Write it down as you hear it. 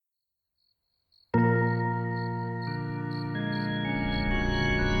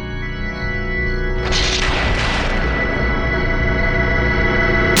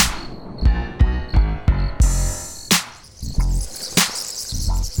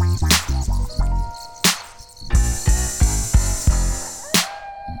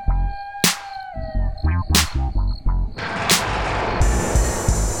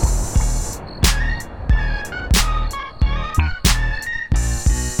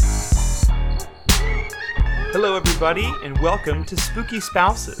Hello, everybody, and welcome to Spooky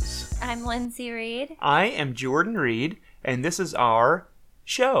Spouses. I'm Lindsay Reed. I am Jordan Reed, and this is our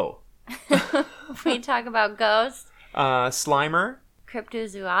show. We talk about ghosts, Slimer.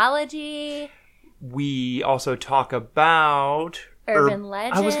 cryptozoology. We also talk about... Urban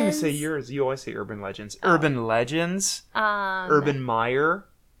legends. I was going to say yours. You always say urban legends. Urban legends. Urban Meyer.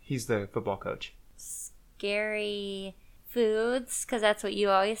 He's the football coach. Scary foods, because that's what you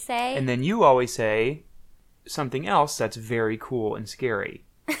always say. And then you always say something else that's very cool and scary.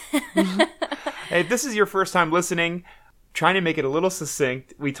 Hey, if this is your first time listening, trying to make it a little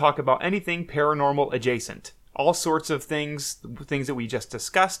succinct, we talk about anything paranormal adjacent. All sorts of things that we just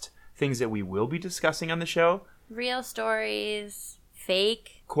discussed, things that we will be discussing on the show. Real stories,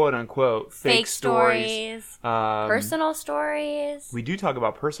 fake, quote-unquote, fake stories. Personal stories. We do talk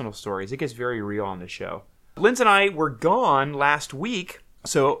about personal stories. It gets very real on the show. Linz and I were gone last week,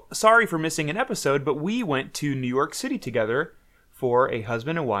 so sorry for missing an episode, but we went to New York City together for a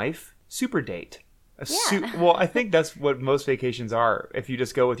husband and wife super date. Well, I think that's what most vacations are. If you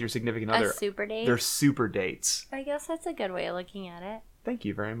just go with your significant other. A super date? They're super dates. I guess that's a good way of looking at it. Thank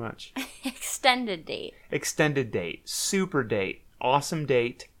you very much. Extended date. Extended date. Super date. Awesome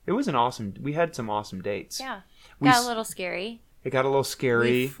date. It was an awesome... We had some awesome dates. Yeah. Got a little scary. It got a little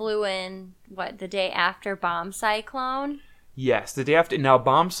scary. We flew in, the day after Bomb Cyclone? Yes, the day after. Now,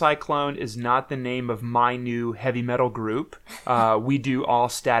 Bomb Cyclone is not the name of my new heavy metal group. We do all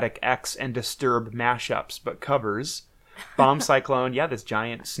Static X and Disturbed mashups, but covers. Bomb Cyclone, yeah, this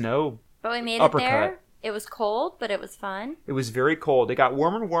giant snow But we made uppercut. it there. It was cold, but it was fun. It was very cold. It got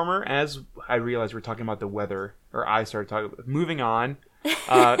warmer and warmer as I realized we're talking about the weather, or I started talking. Moving on.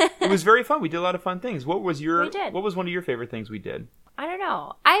 It was very fun. We did a lot of fun things. What was one of your favorite things we did? I don't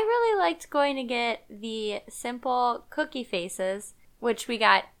know. I really liked going to get the simple cookie faces, which we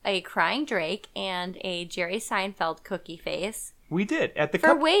got a crying Drake and a Jerry Seinfeld cookie face. We did at the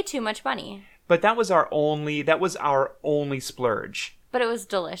for way too much money. But that was our only splurge. But it was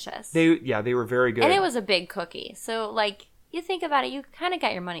delicious. They were very good. And it was a big cookie. So, you think about it, you kind of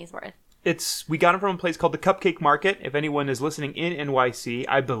got your money's worth. We got them from a place called the Cupcake Market. If anyone is listening in NYC,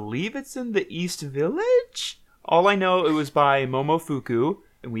 I believe it's in the East Village. All I know, it was by Momofuku,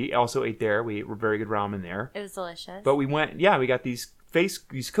 and we also ate there. We were very good ramen there. It was delicious. But we got these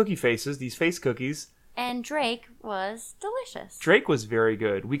cookie faces, these face cookies. And Drake was delicious. Drake was very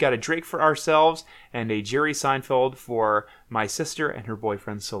good. We got a Drake for ourselves and a Jerry Seinfeld for my sister and her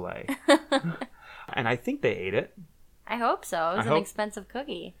boyfriend Soleil. And I think they ate it. I hope so. It was an expensive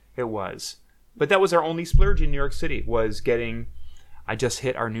cookie. It was. But that was our only splurge in New York City, was getting... I just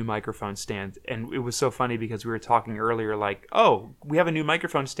hit our new microphone stand. And it was so funny because we were talking earlier we have a new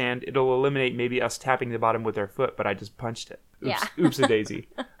microphone stand. It'll eliminate maybe us tapping the bottom with our foot, but I just punched it. Oops-a-daisy.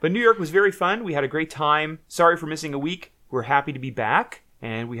 But New York was very fun. We had a great time. Sorry for missing a week. We're happy to be back.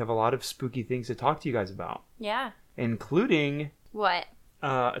 And we have a lot of spooky things to talk to you guys about. Yeah. Including... What?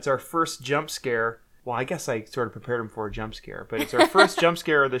 It's our first jump scare. Well, I guess I sort of prepared him for a jump scare. But it's our first jump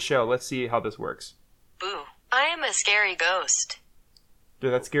scare of the show. Let's see how this works. Boo. I am a scary ghost.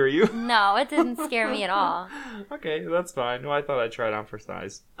 Did that scare you? No, it didn't scare me at all. Okay, that's fine. No, I thought I'd try it on for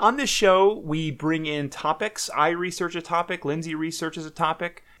size. On this show, we bring in topics. I research a topic, Lindsay researches a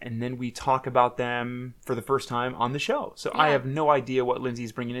topic, and then we talk about them for the first time on the show. So I have no idea what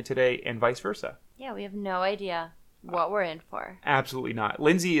Lindsay's bringing in today, and vice versa. Yeah, we have no idea what we're in for. Absolutely not.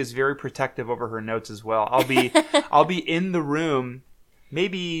 Lindsay is very protective over her notes as well. I'll be in the room,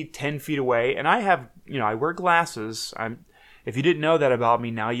 maybe 10 feet away, and I wear glasses. If you didn't know that about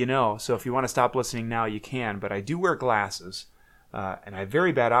me, now you know. So if you want to stop listening now, you can. But I do wear glasses, and I have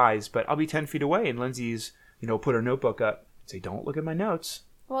very bad eyes. But I'll be 10 feet away, and Lindsay's, put her notebook up and say, "Don't look at my notes."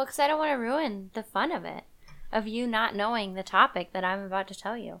 Well, because I don't want to ruin the fun of it, of you not knowing the topic that I'm about to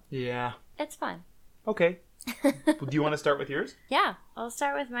tell you. Yeah. It's fun. Okay. Do you want to start with yours? Yeah, I'll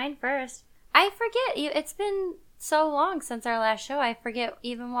start with mine first. I forget. It's been so long since our last show. I forget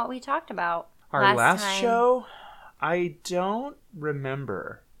even what we talked about. Our last show? I don't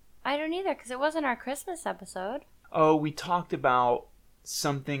remember. I don't either, because it wasn't our Christmas episode. Oh, we talked about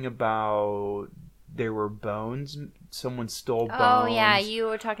something about there were bones. Someone stole bones. Oh, yeah, you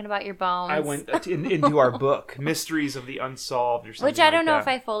were talking about your bones. I went into our book, Mysteries of the Unsolved, or something. Which I don't know if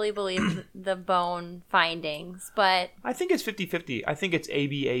I fully believe the bone findings, but... I think it's 50-50. I think it's A,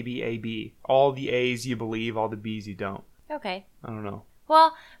 B, A, B, A, B. All the A's you believe, all the B's you don't. Okay. I don't know.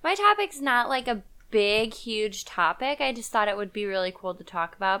 Well, my topic's not like a big, huge topic. I just thought it would be really cool to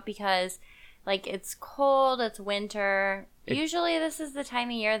talk about because, it's cold, it's winter. Usually this is the time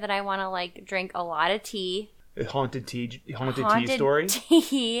of year that I want to, drink a lot of tea. A haunted tea story?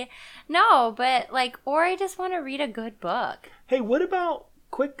 Tea. No, but like, or I just want to read a good book. Hey, what about,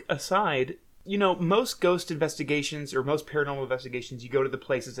 quick aside, most ghost investigations or most paranormal investigations, you go to the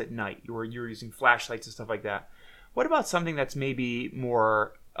places at night where you're using flashlights and stuff like that. What about something that's maybe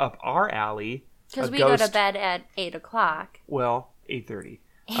more up our alley? Because we go to bed at 8 o'clock. Well, 8:30.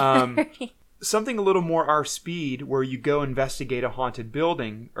 Something a little more our speed, where you go investigate a haunted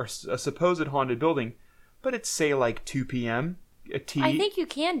building or a supposed haunted building, but it's say like 2 p.m. A tea. I think you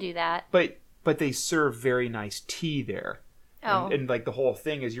can do that. But they serve very nice tea there. Oh. And like the whole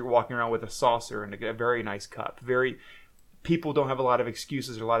thing is you're walking around with a saucer and a very nice cup. People don't have a lot of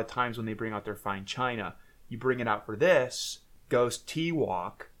excuses or a lot of times when they bring out their fine china. You bring it out for this ghost tea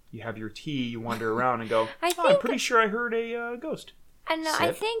walk. You have your tea. You wander around and go. I'm pretty sure I heard a ghost.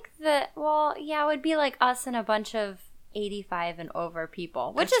 I think that, it would be like us and a bunch of 85 and over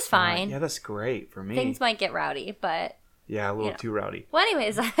people, which is fine. Yeah, that's great for me. Things might get rowdy, but... Yeah, a little too rowdy. Well,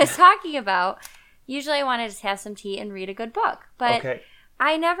 anyways, I was talking about, usually I want to just have some tea and read a good book, but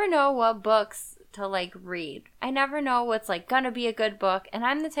I never know what books to, like, read. I never know what's, like, gonna be a good book, and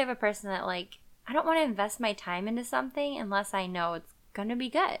I'm the type of person that, like, I don't want to invest my time into something unless I know it's gonna be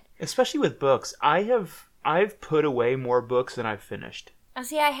good. Especially with books. I've put away more books than I've finished. Oh,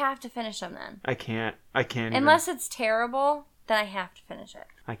 see, I have to finish them then. I can't. Unless it's terrible, then I have to finish it.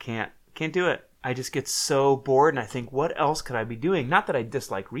 I can't do it. I just get so bored and I think, what else could I be doing? Not that I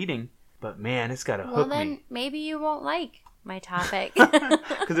dislike reading, but man, it's got to hook me. Well, then maybe you won't like my topic.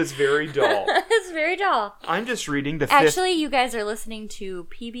 Because it's very dull. It's very dull. I'm just reading the Actually, you guys are listening to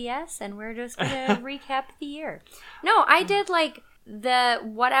PBS and we're just going to recap the year. No, I did like the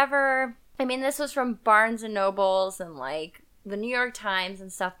whatever... I mean, this was from Barnes & Nobles and like the New York Times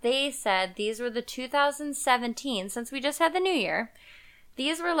and stuff. They said these were the 2017, since we just had the new year,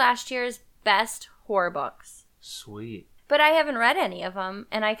 these were last year's best horror books. Sweet. But I haven't read any of them,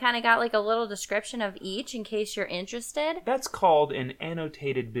 and I kind of got like a little description of each in case you're interested. That's called an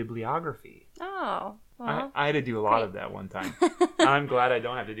annotated bibliography. Oh, well. I had to do a lot of that one time. I'm glad I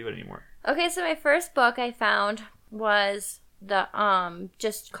don't have to do it anymore. Okay, so my first book I found was the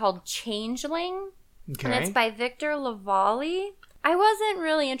just called Changeling. Okay. And it's by Victor Lavallee. I wasn't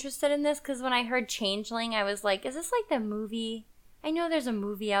really interested in this because when I heard Changeling, I was like, is this like the movie? I know there's a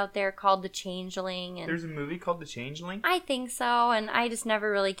movie out there called The Changeling. And there's a movie called The Changeling? I think so, and I just never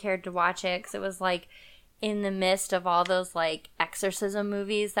really cared to watch it because it was like in the midst of all those like exorcism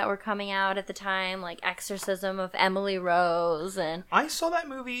movies that were coming out at the time, like Exorcism of Emily Rose. And I saw that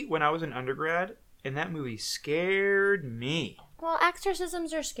movie when I was an undergrad, and that movie scared me. Well,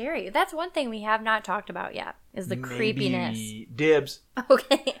 exorcisms are scary. That's one thing we have not talked about yet, is the creepiness. Dibs.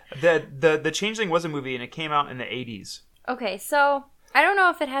 Okay. The Changeling was a movie, and it came out in the 80s. Okay, so I don't know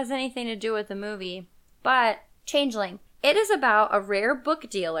if it has anything to do with the movie, but Changeling. It is about a rare book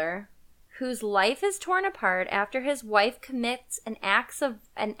dealer whose life is torn apart after his wife commits an act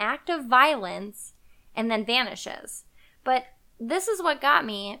of violence and then vanishes. But this is what got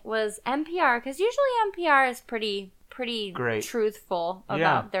me was NPR, because usually NPR is pretty great, truthful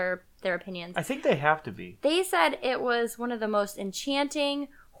about their opinions. I think they have to be. They said it was one of the most enchanting,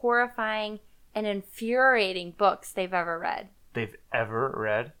 horrifying, and infuriating books they've ever read. They've ever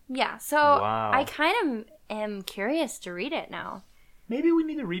read? Yeah, so wow. I kind of am curious to read it now. Maybe we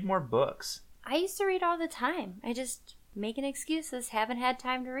need to read more books. I used to read all the time. I just making excuses, haven't had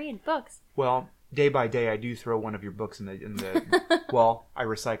time to read books. Well, day by day I do throw one of your books in the well, I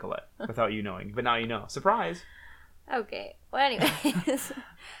recycle it without you knowing. But now you know. Surprise! Okay. Well, anyways.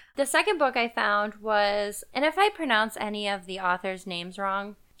 The second book I found was, and if I pronounce any of the authors' names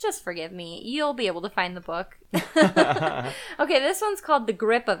wrong, just forgive me. You'll be able to find the book. Okay, this one's called The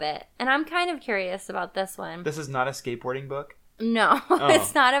Grip of It, and I'm kind of curious about this one. This is not a skateboarding book? No,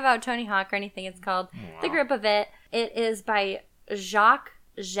 It's not about Tony Hawk or anything. It's called The Grip of It. It is by Jacques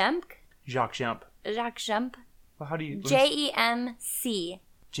Jemp. Jacques Jemp. Jacques Jemp. Well, how do you... J-E-M-C.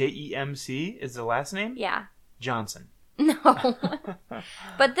 J-E-M-C is the last name? Yeah. Johnson. No.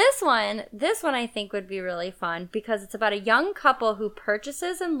 But this one I think would be really fun because it's about a young couple who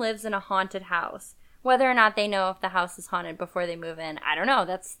purchases and lives in a haunted house. Whether or not they know if the house is haunted before they move in, I don't know.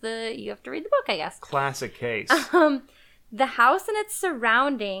 You have to read the book, I guess. Classic case. The house and its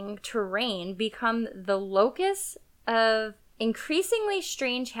surrounding terrain become the locus of increasingly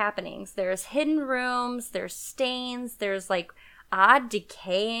strange happenings. There's hidden rooms, there's stains, there's like odd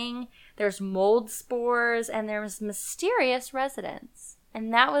decaying. there's mold spores, and there's mysterious residents.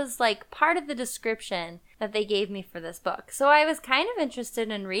 And that was like part of the description that they gave me for this book. So I was kind of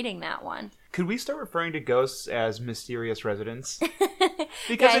interested in reading that one. Could we start referring to ghosts as mysterious residents?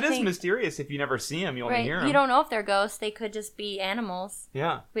 Because Yeah, it is mysterious if you never see them, you only Right. hear them. You don't know if they're ghosts. They could just be animals.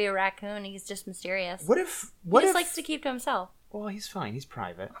 Yeah. Be a raccoon. He's just mysterious. What if... He just likes to keep to himself. Well, he's fine. He's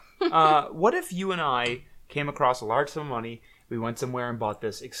private. What if you and I came across a large sum of money, we went somewhere and bought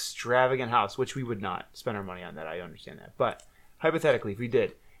this extravagant house, which we would not spend our money on that. I understand that. But hypothetically, if we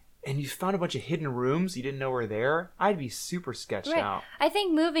did, and you found a bunch of hidden rooms you didn't know were there, I'd be super sketched out. I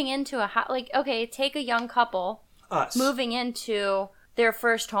think moving into a house, like, okay, take a young couple Us. moving into their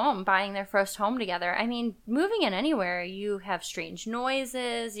first home, buying their first home together. I mean, moving in anywhere, you have strange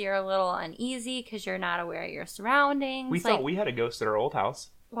noises, you're a little uneasy because you're not aware of your surroundings. We thought we had a ghost at our old house.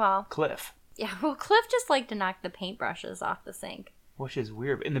 Well, Cliff. yeah, well, Cliff just liked to knock the paintbrushes off the sink. Which is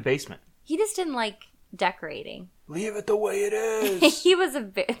weird. In the basement. He just didn't like decorating. Leave it the way it is. He was a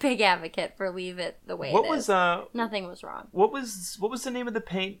big advocate for leave it the way What it was is. Nothing was wrong. What was the name of the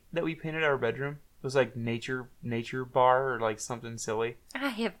paint that we painted our bedroom? It was like nature bar or like something silly.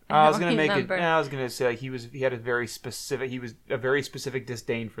 I I was don't gonna make it. remember. I was gonna say like he had a very specific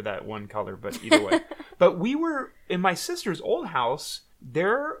disdain for that one color. But either way, but we were in my sister's old house.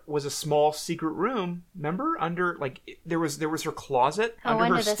 There was a small secret room. Remember, under there was her closet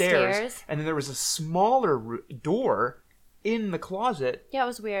under her stairs, and then there was a smaller door in the closet. Yeah, it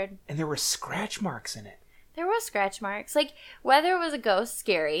was weird. And there were scratch marks in it. There were scratch marks. Like, whether it was a ghost,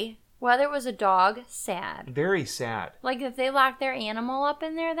 scary. Whether it was a dog, sad. Very sad. Like, if they locked their animal up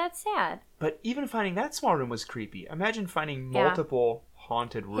in there, that's sad. But even finding that small room was creepy. Imagine finding multiple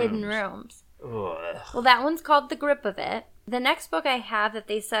haunted rooms. Hidden rooms. Ugh. Well, that one's called The Grip of It. The next book I have that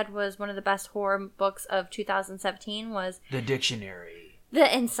they said was one of the best horror books of 2017 was The Dictionary.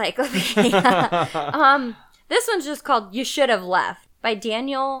 The Encyclopedia. This one's just called You Should Have Left by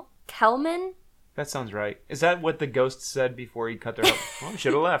Daniel Kellman. That sounds right. Is that what the ghost said before he cut their head? Well,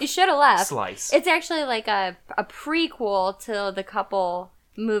 should have left. You should have left. Slice. It's actually like a prequel to the couple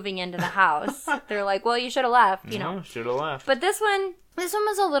moving into the house. They're like, well, you should have left, you know. Should have left. But this one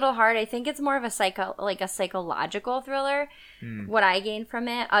was a little hard. I think it's more of a psychological thriller. What I gained from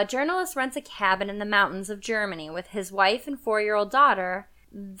it. A journalist rents a cabin in the mountains of Germany with his wife and 4-year-old daughter.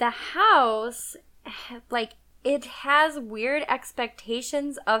 The house, it has weird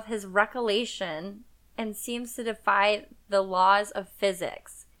expectations of his recollection and seems to defy the laws of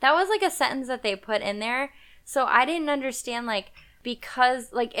physics. That was like a sentence that they put in there. So I didn't understand,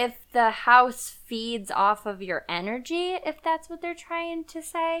 because, if the house feeds off of your energy, if that's what they're trying to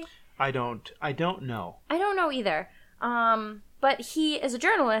say. I don't know. I don't know either. But he is a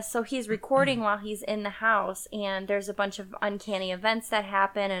journalist, so he's recording while he's in the house, and there's a bunch of uncanny events that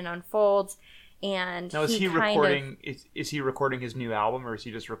happen and unfolds. And now, is he recording? Is he recording his new album, or is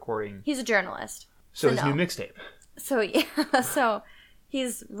he just recording? He's a journalist. So his new mixtape. So yeah, so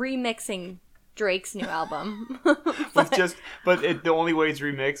he's remixing Drake's new album. The only way it's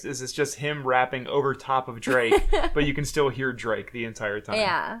remixed is it's just him rapping over top of Drake, but you can still hear Drake the entire time.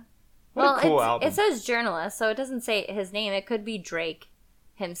 Yeah. What a cool album. It says journalist, so it doesn't say his name. It could be Drake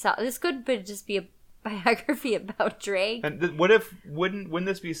himself. This could just be a biography about Drake. And wouldn't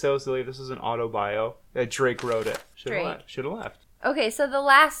this be so silly if this was an autobio that Drake wrote it? Should have left. Okay, so the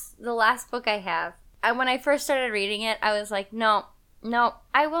last book I have, when I first started reading it, I was like, no,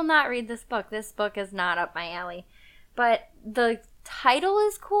 I will not read this book. This book is not up my alley. But the title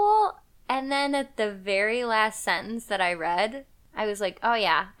is cool, and then at the very last sentence that I read, I was like, oh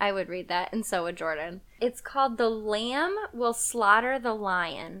yeah, I would read that, and so would Jordan. It's called The Lamb Will Slaughter the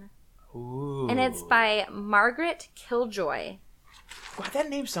Lion. Ooh. And it's by Margaret Killjoy. Wow, that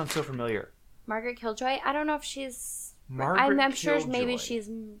name sounds so familiar. Margaret Killjoy? I don't know if she's... Margaret I'm sure Killjoy. maybe she's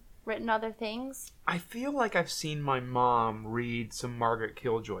written other things. I feel like I've seen my mom read some Margaret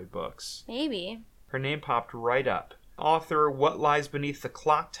Killjoy books. Maybe. Her name popped right up. Author, What Lies Beneath the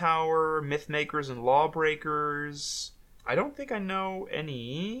Clock Tower, Mythmakers and Lawbreakers. I don't think I know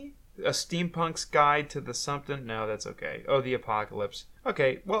any. A Steampunk's Guide to the Something. No, that's okay. Oh, The Apocalypse.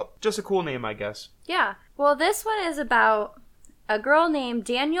 Okay, well, just a cool name, I guess. Yeah. Well, this one is about a girl named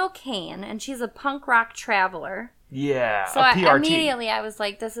Danielle Kane, and she's a punk rock traveler. Yeah, so a PRT. Immediately I was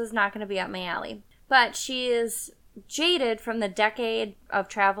like, this is not going to be up my alley. But she is jaded from the decade of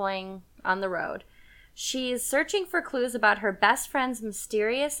traveling on the road. She's searching for clues about her best friend's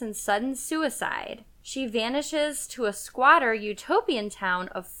mysterious and sudden suicide. She vanishes to a squatter utopian town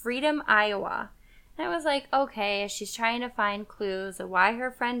of Freedom, Iowa. And I was like, okay, she's trying to find clues of why her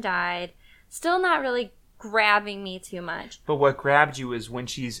friend died. Still not really grabbing me too much. But what grabbed you is when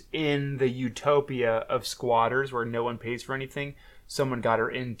she's in the utopia of squatters where no one pays for anything, someone got her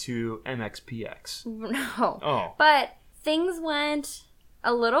into MXPX. No. Oh. But things went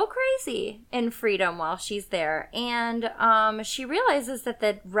a little crazy in Freedom while she's there. And she realizes that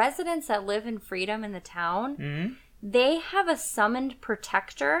the residents that live in Freedom in the town, they have a summoned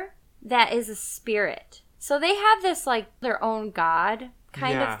protector that is a spirit. So they have this, like, their own god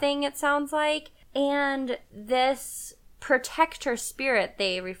kind of thing, it sounds like. And this protector spirit,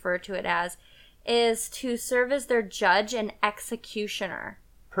 they refer to it as, is to serve as their judge and executioner.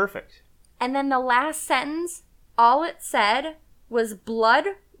 Perfect. And then the last sentence, all it said was blood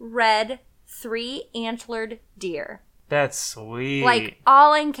red 3-antlered deer. That's sweet. Like,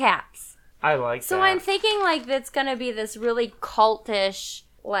 all in caps. I like that. So I'm thinking, like, it's going to be this really cultish,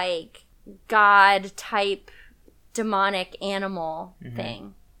 like, god-type demonic animal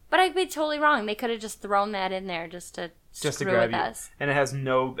thing. But I'd be totally wrong. They could have just thrown that in there just to screw grab with you. us. And it has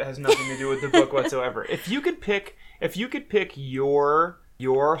nothing to do with the book whatsoever. If you could pick your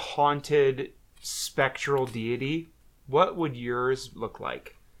haunted spectral deity, what would yours look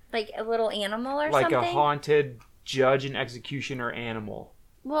like? Like a little animal or like something? Like a haunted judge and executioner animal.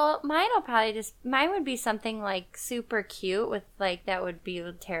 Well, mine would be something like super cute with like that would be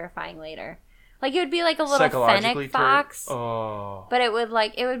terrifying later. Like it would be like a little fennec fox. Oh. But it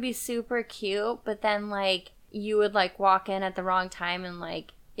would be super cute, but then like you would like walk in at the wrong time and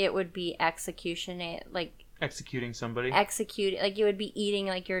like it would be executing somebody. Like you would be eating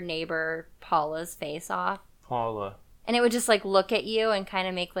like your neighbor Paula's face off. Paula. And it would just like look at you and kind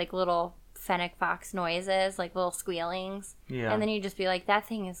of make like little fennec fox noises, like little squealings. Yeah. And then you'd just be like, that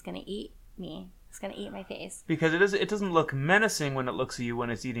thing is going to eat me. It's going to eat my face. Because it doesn't look menacing when it looks at you when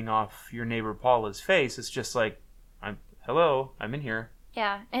it's eating off your neighbor Paula's face. It's just like, I'm in here.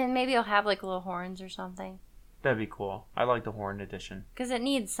 Yeah, and maybe it'll have like little horns or something. That'd be cool. I like the horn edition. Because it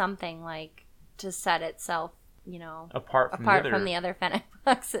needs something like to set itself, apart from the other fennec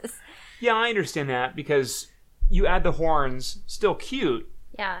foxes. Yeah, I understand that because you add the horns, still cute.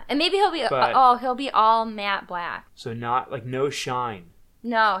 Yeah, and maybe he'll be all matte black. So not like no shine.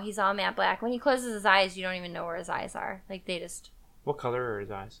 No, he's all matte black. When he closes his eyes, you don't even know where his eyes are. Like they just... What color are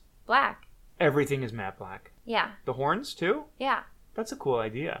his eyes? Black. Everything is matte black. Yeah. The horns too? Yeah. That's a cool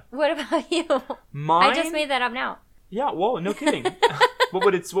idea. What about you? Mine? I just made that up now. Yeah, whoa, no kidding. What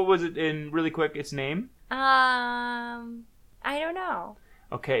was it in really quick, its name? I don't know.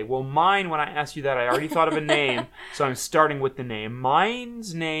 Okay, well mine, when I asked you that, I already thought of a name, so I'm starting with the name.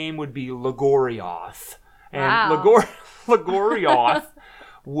 Mine's name would be Lagorioth. And wow. Lagorioth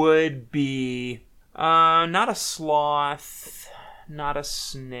would be not a sloth, not a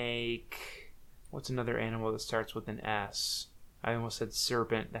snake. What's another animal that starts with an S? I almost said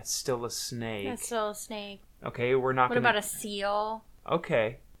serpent. That's still a snake. That's still a snake. Okay, we're not What about a seal?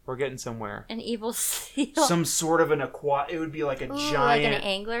 Okay, we're getting somewhere. An evil seal? Some sort of an it would be like a giant... like an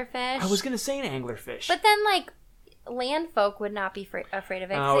anglerfish? I was going to say an anglerfish. But then, like, land folk would not be afraid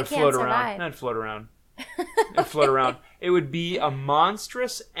of it because they can't survive. It'd float around. It'd float around. It would be a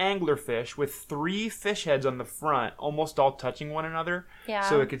monstrous anglerfish with 3 fish heads on the front, almost all touching one another. Yeah.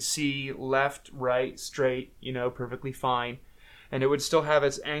 So it could see left, right, straight, perfectly fine. And it would still have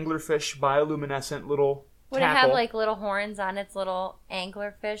its anglerfish bioluminescent little Would tackle. it have, like, little horns on its little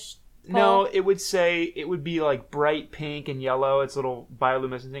anglerfish pole? No, it would be, like, bright pink and yellow, its little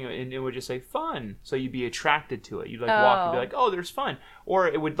bioluminescent thing, and it would just say, fun. So you'd be attracted to it. You'd, like, walk and be like, oh, there's fun. Or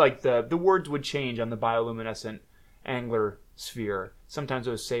it would, like, the words would change on the bioluminescent angler sphere. Sometimes it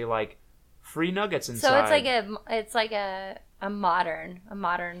would say, like, free nuggets inside. So it's like a modern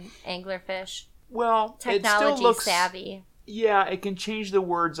anglerfish. Well, technology it still looks savvy. Yeah, it can change the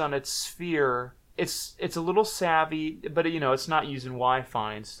words on its sphere. It's a little savvy, but it's not using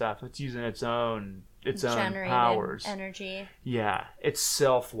Wi-Fi and stuff. It's using its own powers, energy. Yeah, it's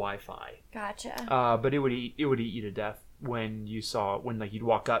self Wi-Fi. Gotcha. But it would eat you to deah when like you'd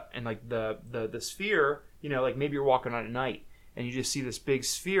walk up and like the sphere, like maybe you're walking on at night and you just see this big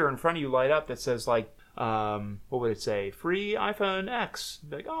sphere in front of you light up that says like what would it say? Free iPhone X.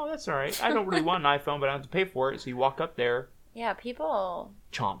 You'd be like, oh, that's all right. I don't really want an iPhone, but I have to pay for it. So you walk up there. Yeah, people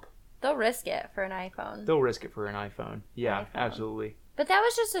chomp. They'll risk it for an iPhone. They'll risk it for an iPhone. Yeah, absolutely. But that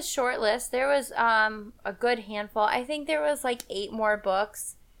was just a short list. There was a good handful. I think there was like 8 more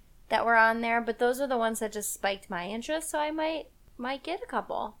books that were on there, but those are the ones that just spiked my interest, so I might get a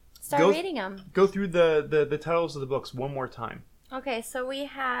couple. Start reading them. Go through the titles of the books one more time. Okay, so we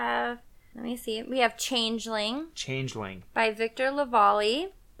have, let me see. We have Changeling by Victor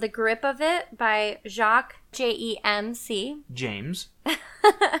Lavallee. The Grip of It by Jacques Jemc. James.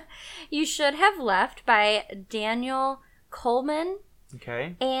 You Should Have Left by Daniel Coleman.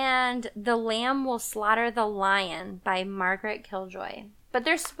 Okay. And The Lamb Will Slaughter the Lion by Margaret Killjoy. But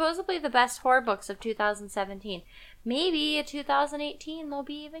they're supposedly the best horror books of 2017. Maybe in 2018 they'll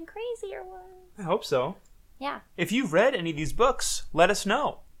be even crazier ones. I hope so. Yeah. If you've read any of these books, let us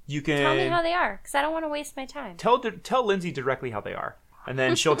know. You can Tell me how they are, because I don't want to waste my time. tell Lindsay directly how they are, and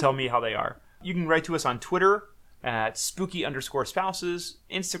then she'll tell me how they are. You can write to us on Twitter at spooky_spouses.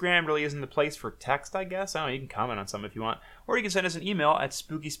 Instagram really isn't the place for text, I guess. I don't know, you can comment on some if you want. Or you can send us an email at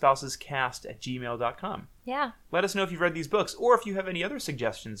spookyspousescast@gmail.com. Yeah. Let us know if you've read these books, or if you have any other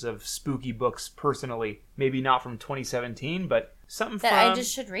suggestions of spooky books personally. Maybe not from 2017, but something That from I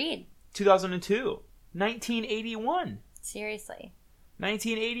just should read. 2002, 1981, Seriously.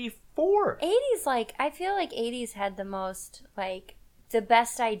 1984. 80s, like, I feel like 80s had the most, like, the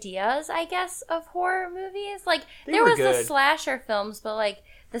best ideas, I guess, of horror movies. Like, there were was the good. slasher films, but, like,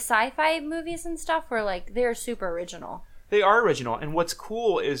 the sci-fi movies and stuff were, like, they're super original. They are original, and what's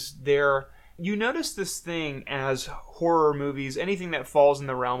cool is you notice this thing as horror movies, anything that falls in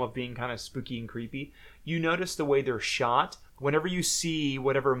the realm of being kind of spooky and creepy, you notice the way they're shot. Whenever you see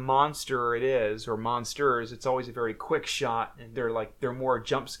whatever monster it is, or monsters, it's always a very quick shot, and they're more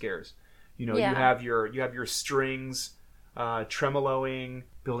jump scares. You know, Yeah. you have your strings tremoloing,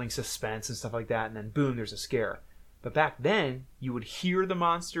 building suspense and stuff like that, and then boom, there's a scare. But back then, you would hear the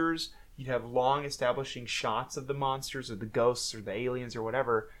monsters, you'd have long establishing shots of the monsters or the ghosts or the aliens or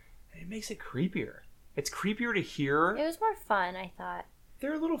whatever, and it makes it creepier. It's creepier to hear. It was more fun, I thought.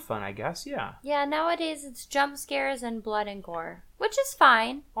 They're a little fun, I guess, yeah. Yeah, nowadays it's jump scares and blood and gore, which is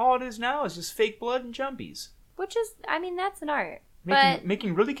fine. All it is now is just fake blood and jumpies. Which is, I mean, that's an art.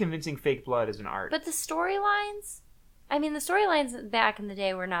 Making really convincing fake blood is an art. But the storylines, I mean, the storylines back in the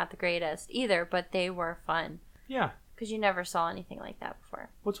day were not the greatest either, but they were fun. Yeah. Because you never saw anything like that before.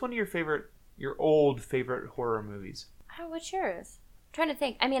 What's one of your old favorite horror movies? Oh, what's yours? I'm trying to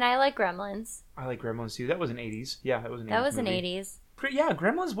think. I mean, I like Gremlins. I like Gremlins too. That was an 80s. Yeah, that was an 80s That was an movie. 80s. Yeah,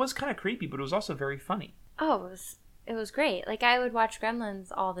 Gremlins was kind of creepy, but it was also very funny. Oh, it was great. Like, I would watch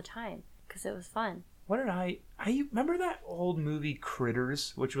Gremlins all the time because it was fun. What did I remember that old movie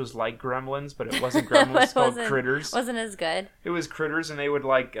Critters, which was like Gremlins, but it wasn't Gremlins, it's called Critters. Wasn't as good. It was Critters, and they would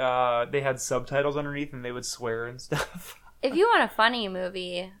they had subtitles underneath, and they would swear and stuff. If you want a funny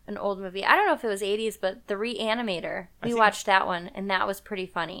movie, an old movie, I don't know if it was 80s, but The Reanimator. We think- watched that one, and that was pretty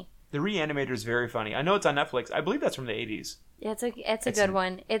funny. The Reanimator is very funny. I know it's on Netflix. I believe that's from the 80s. Yeah, it's a good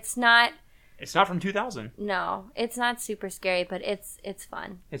one. It's not. It's not from 2000. No, it's not super scary, but it's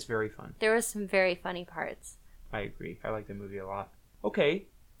fun. It's very fun. There was some very funny parts. I agree. I like the movie a lot. Okay.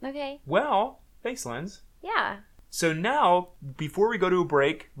 Okay. Well, thanks, Linz. Yeah. So now, before we go to a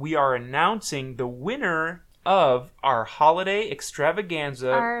break, we are announcing the winner of our holiday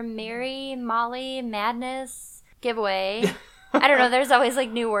extravaganza. Our Mary Molly Madness giveaway. I don't know. There's always like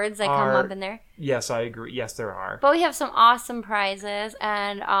new words that come up in there. Yes, I agree. Yes, there are. But we have some awesome prizes,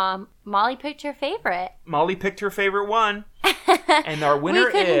 and Molly picked her favorite. Molly picked her favorite one, and our winner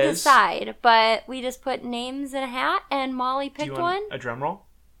we couldn't is. decide, but we just put names in a hat, and Molly Do picked you want one. a drum roll?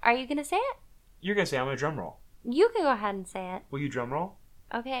 Are you gonna say it? You're gonna say I'm gonna drum roll. You can go ahead and say it. Will you drum roll?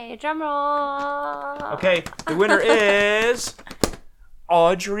 Okay, drum roll. Okay, the winner is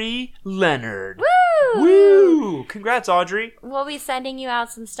Audrey Leonard. Woo! Woo! Congrats, Audrey. We'll be sending you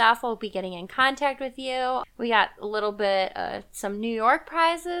out some stuff. We'll be getting in contact with you. We got a little bit, some New York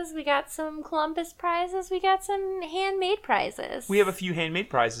prizes. We got some Columbus prizes. We got some handmade prizes. We have a few handmade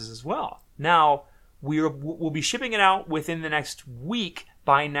prizes as well. Now, we'll be shipping it out within the next week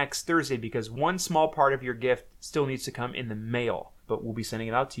by next Thursday because one small part of your gift still needs to come in the mail. But we'll be sending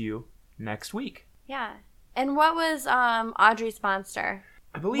it out to you next week. Yeah. And what was Audrey's monster?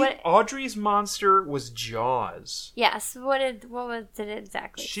 I believe Audrey's monster was Jaws. Yes. What was it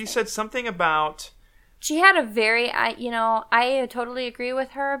exactly? She said something about... She had a very, I totally agree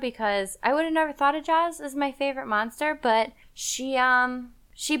with her because I would have never thought of Jaws as my favorite monster, but she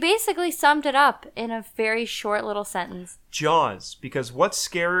basically summed it up in a very short little sentence. Jaws, because what's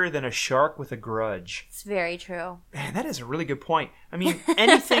scarier than a shark with a grudge? It's very true. Man, that is a really good point. I mean,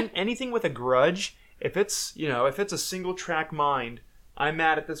 anything with a grudge, if it's a single track mind, I'm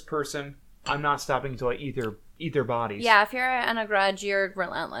mad at this person, I'm not stopping until I eat their bodies. Yeah, if you're on a grudge, you're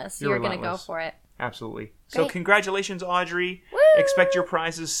relentless. You're going to go relentless. for it. Absolutely. So Great. congratulations, Audrey. Woo! Expect your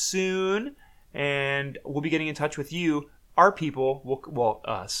prizes soon, and we'll be getting in touch with you. Our people,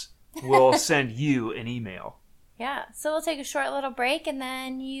 us, will send you an email. Yeah, so we'll take a short little break, and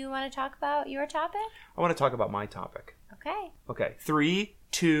then you want to talk about your topic? I want to talk about my topic. Okay. Okay, 3,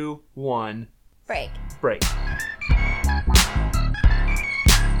 2, 1, Break. break.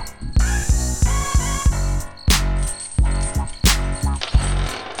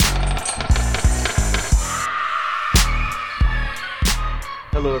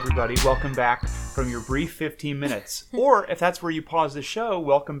 Hello, everybody. Welcome back from your brief 15 minutes. Or, if that's where you pause the show,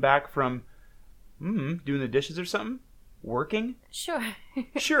 welcome back from doing the dishes or something? Working? Sure.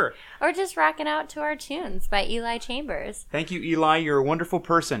 Sure. Or just rocking out to our tunes by Eli Chambers. Thank you, Eli. You're a wonderful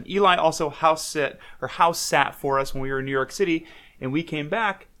person. Eli also house sat for us when we were in New York City, and we came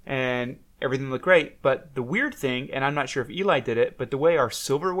back, and everything looked great. But the weird thing, and I'm not sure if Eli did it, but the way our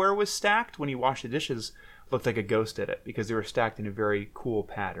silverware was stacked when he washed the dishes looked like a ghost did it, because they were stacked in a very cool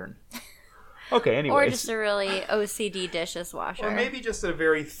pattern. Okay, anyways. Or just a really OCD dishwasher. Or maybe just a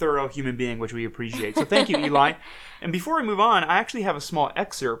very thorough human being, which we appreciate. So thank you, Eli. And before we move on, I actually have a small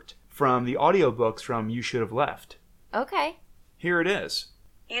excerpt from the audiobooks from You Should Have Left. Okay. Here it is.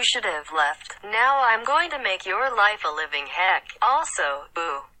 You should have left. Now I'm going to make your life a living heck. Also,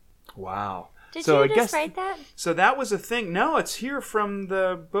 boo. Wow. Did So you I just guess- write that? So that was a thing. No, it's here from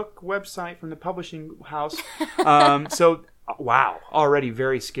the book website, from the publishing house. Wow, already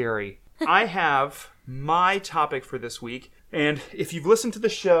very scary. I have my topic for this week. And if you've listened to the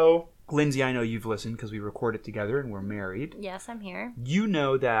show, Lindsay, I know you've listened because we record it together and we're married. Yes, I'm here. You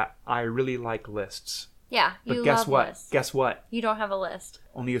know that I really like lists. Yeah, But you guess love what? lists. Guess what? You don't have a list.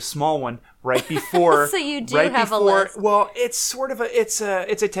 Only a small one right before. So you do right have a before, list. Well, it's sort of it's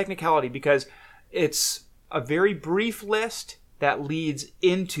a technicality because it's a very brief list that leads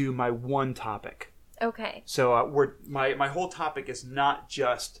into my one topic. Okay. So my whole topic is not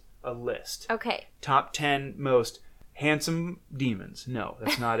just a list. Okay. Top 10 most handsome demons. No,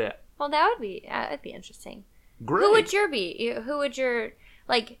 that's not it. Well, that'd be interesting. Great. Who would your be? Who would your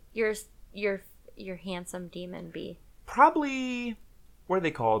your handsome demon be? Probably, what are they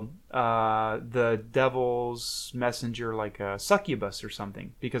called? The devil's messenger, like a succubus or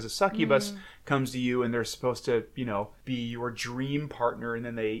something. Because a succubus comes to you and they're supposed to, be your dream partner, and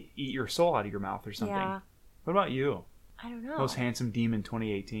then they eat your soul out of your mouth or something. Yeah. What about you? I don't know. Most handsome demon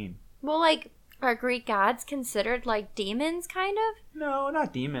 2018. Well, are Greek gods considered like demons, kind of? No,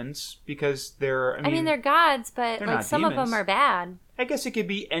 not demons, because they're, I mean, they're gods, but they're like not some of demons. them are bad. I guess it could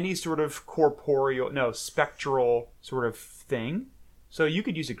be any sort of spectral sort of thing. So you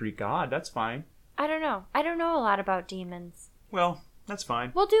could use a Greek god, that's fine. I don't know. I don't know a lot about demons. Well, that's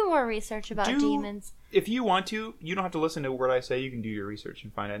fine. We'll do more research about demons. If you want to, you don't have to listen to what I say. You can do your research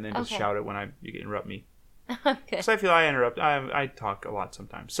and find it, and then just Okay. shout it when you interrupt me. Okay. Because I feel I interrupt. I talk a lot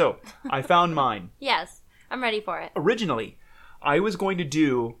sometimes. So I found mine. Yes, I'm ready for it. Originally, it was going to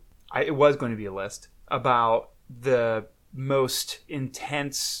be a list about the most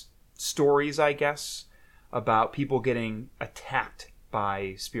intense stories, I guess, about people getting attacked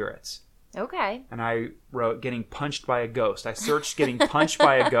by spirits. Okay. And I wrote getting punched by a ghost. I searched getting punched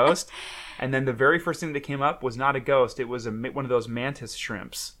by a ghost, and then the very first thing that came up was not a ghost. It was one of those mantis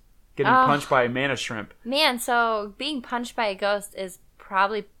shrimps. Getting punched by a mantis shrimp. Man, so being punched by a ghost is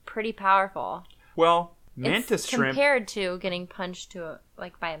probably pretty powerful. Well, mantis It's shrimp. compared to getting punched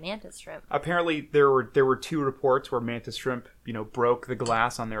by a mantis shrimp. Apparently, there were two reports where mantis shrimp, broke the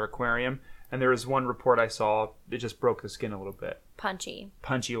glass on their aquarium, and there was one report I saw that just broke the skin a little bit. Punchy.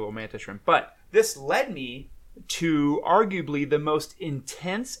 Punchy little mantis shrimp. But this led me to arguably the most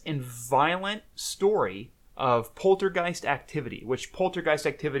intense and violent story of poltergeist activity, which poltergeist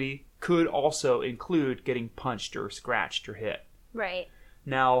activity could also include getting punched or scratched or hit. Right.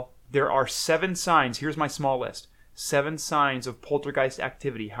 Now, there are 7 signs. Here's my small list. 7 signs of poltergeist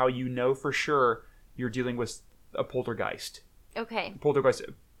activity, how you know for sure you're dealing with a poltergeist. Okay. Poltergeist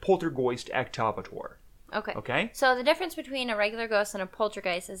activator. Okay. Okay? So the difference between a regular ghost and a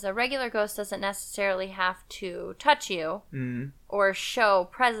poltergeist is a regular ghost doesn't necessarily have to touch you or show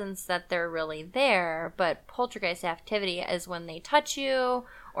presence that they're really there, but poltergeist activity is when they touch you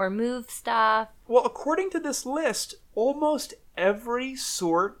or move stuff. Well, according to this list, almost every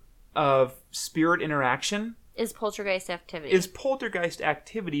sort of spirit interaction Is poltergeist activity. is poltergeist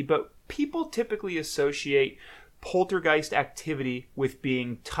activity, but people typically associate poltergeist activity with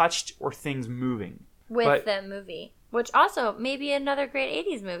being touched or things moving. with but- the movie, which also may be another great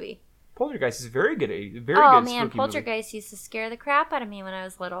 80s movie. Poltergeist is very good. Very Oh good. man, spooky Poltergeist used to scare the crap out of me when I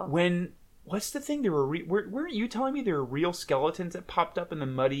was little. Movie. What's the thing? There were weren't you telling me there were real skeletons that popped up in the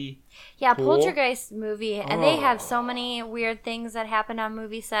muddy? Yeah, pool? Poltergeist movie, and they have Oh. so many weird things that happen on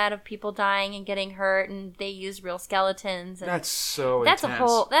movie set of people dying and getting hurt, and they use real skeletons. And That's so that's intense.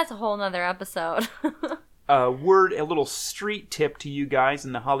 a whole nother episode. A little street tip to you guys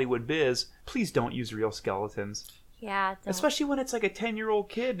in the Hollywood biz: please don't use real skeletons, Yeah, don't. especially when it's like a 10-year-old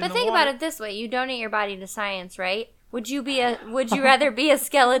kid. But think about it this way: you donate your body to science, right? Would you rather be a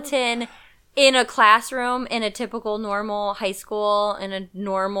skeleton in a classroom in a typical normal high school in a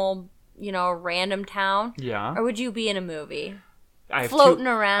normal, random town? Yeah. Or would you be in a movie? Floating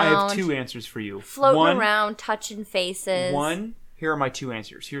around. I have two answers for you. Floating around, touching faces. One, here are my two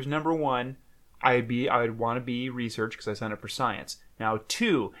answers. Here's number one. I would want to be research because I signed up for science. Now,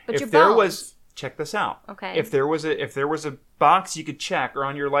 two, but if your there bones. was, check this out. Okay. If there was a box you could check or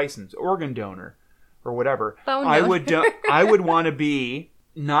on your license, organ donor or whatever, Bone I donor. I would want to be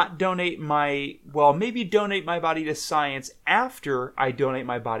not donate maybe donate my body to science after I donate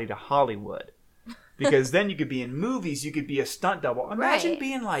my body to Hollywood. Because then you could be in movies, you could be a stunt double. Imagine Right.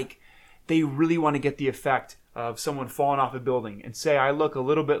 being like, they really want to get the effect of someone falling off a building and say, I look a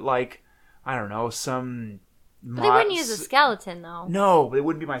little bit like, I don't know, some... But they wouldn't use a skeleton, though. No, it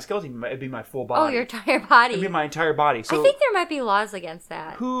wouldn't be my skeleton. It'd be my full body. Oh, your entire body. It'd be my entire body. So I think there might be laws against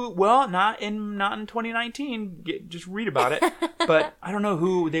that. well, not in 2019. Just read about it. But I don't know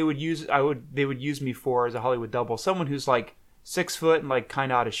who they would use. They would use me for as a Hollywood double. Someone who's like 6 foot and like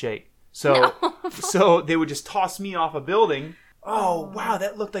kind of out of shape. So so they would just toss me off a building. Oh, wow,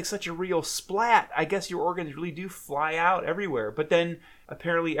 that looked like such a real splat. I guess your organs really do fly out everywhere. But then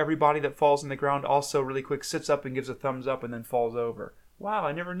apparently every body that falls on the ground also really quick sits up and gives a thumbs up and then falls over. Wow,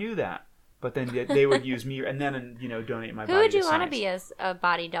 I never knew that. But then they would use me and then, donate my body to Who would you science. want to be as a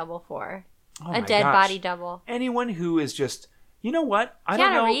body double for? Oh A my dead gosh. body double. Anyone who is just, you know what? I Keanu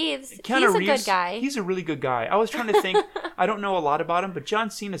don't know. Reeves. He's a good guy. He's a really good guy. I was trying to think. I don't know a lot about him, but John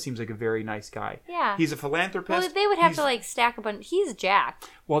Cena seems like a very nice guy. Yeah. He's a philanthropist. Well, they would have He's- to like stack a bunch. He's jacked.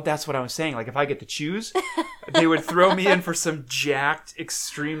 Well, that's what I was saying. Like, if I get to choose, they would throw me in for some jacked,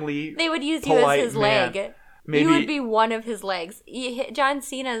 extremely. They would use you polite as his man. leg. Maybe- You would be one of his legs. John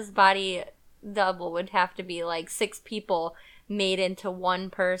Cena's body double would have to be like 6 people made into one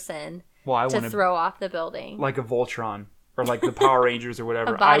person Well, I to want to throw off the building. like a Voltron or like the Power Rangers or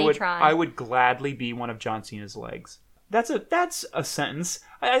whatever. A Bodytron. I would gladly be one of John Cena's legs. That's a sentence.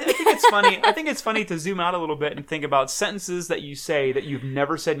 I think it's funny. I think it's funny to zoom out a little bit and think about sentences that you say that you've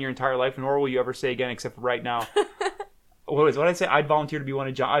never said in your entire life, nor will you ever say again, except for right now. What did I say? I'd volunteer to be one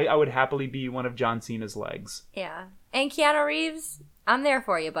of John. I would happily be one of John Cena's legs. Yeah. And Keanu Reeves, I'm there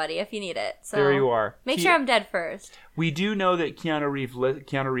for you, buddy, if you need it. So There you are. Make sure I'm dead first. We do know that Keanu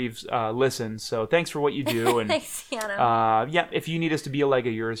Reeves listens, so thanks for what you do. And Thanks, Keanu. yeah, if you need us to be a leg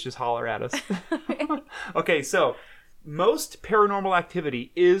of yours, just holler at us. Okay, so most paranormal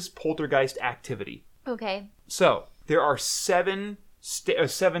activity is poltergeist activity. Okay. So there are seven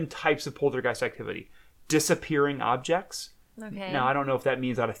types of poltergeist activity. Disappearing objects. Okay. Now, I don't know if that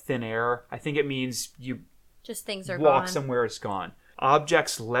means out of thin air. I think it means you Just things are walk gone. somewhere, it's gone.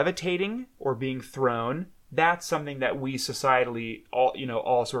 Objects levitating or being thrown. That's something that we societally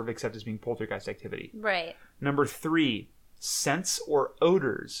all sort of accept as being poltergeist activity. Right. Number 3, scents or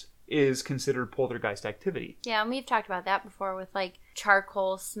odors is considered poltergeist activity. Yeah, and we've talked about that before with like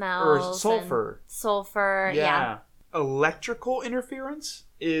charcoal Or smells. sulfur. And sulfur, yeah. Electrical interference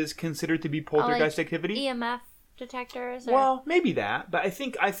is considered to be poltergeist activity. EMF detectors? Or... Well, maybe that, but I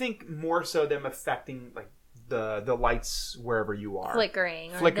think more so them affecting like the lights wherever you are.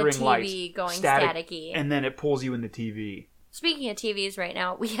 Flickering, or Flickering the TV lights, going static, staticky. and then it pulls you in the TV. Speaking of TVs right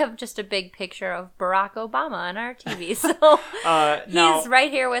now, we have just a big picture of Barack Obama on our TV. So Now, he's right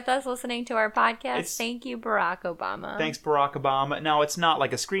here with us listening to our podcast. It's- Thank you, Barack Obama. thanks, Barack Obama. Now, it's not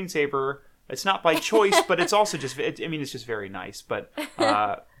like a screensaver. It's not by choice, but it's also just, it's just very nice. But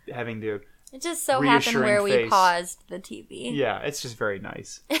having to, It just so happened reassuring where we face. paused the TV. yeah, it's just very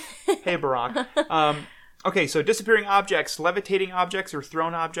nice. Hey, Barack. Okay, so disappearing objects, levitating objects, or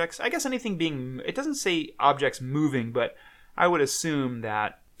thrown objects. I guess anything it doesn't say objects moving, but I would assume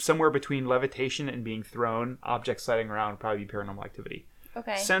that somewhere between levitation and being thrown, objects sliding around would probably be paranormal activity.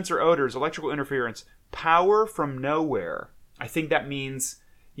 Okay. Scents or odors, electrical interference, power from nowhere. I think that means,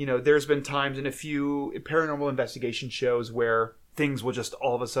 there's been times in a few paranormal investigation shows where things will just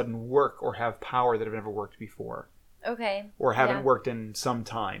all of a sudden work or have power that have never worked before. Okay. Or haven't Yeah. worked in some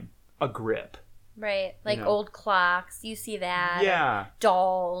time. A grip. Right. Like know. old clocks. You see that. or Yeah.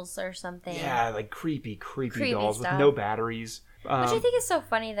 dolls or something. Yeah, like creepy Creepy dolls stuff. with no batteries. Which I think is so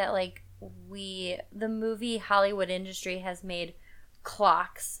funny that like the movie Hollywood industry has made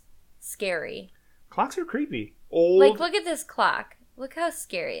clocks scary. Clocks are creepy. Old. Like look at this clock. Look how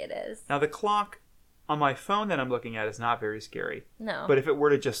scary it is. Now the clock on my phone that I'm looking at is not very scary. No. But if it were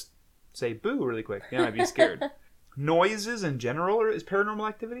to just say boo really quick, then I'd be scared. Noises in general is paranormal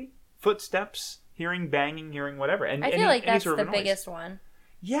activity. Footsteps, hearing banging, hearing whatever. And I feel like any that's sort the of a noise. biggest one.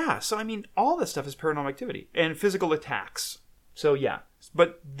 Yeah, so I mean, all this stuff is paranormal activity. And physical attacks. So yeah.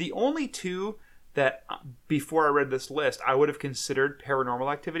 But the only two that, before I read this list, I would have considered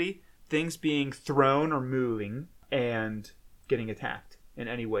paranormal activity, things being thrown or moving, and getting attacked in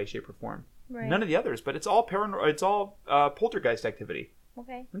any way, shape, or form. Right. None of the others, but it's all poltergeist activity.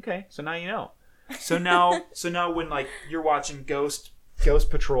 Okay. Okay, so now you know. So now when like you're watching Ghost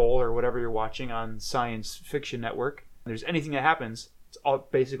Patrol or whatever you're watching on Science Fiction Network, there's anything that happens, it's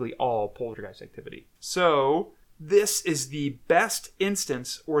basically all poltergeist activity. So this is the best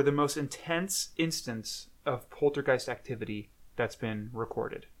instance or the most intense instance of poltergeist activity that's been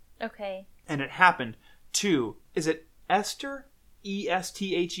recorded. Okay. And it happened to, is it Esther?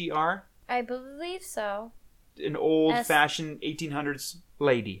 Esther? I believe so. An old-fashioned 1800s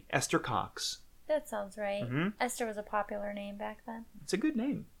lady, Esther Cox. That sounds right. Mm-hmm. Esther was a popular name back then. It's a good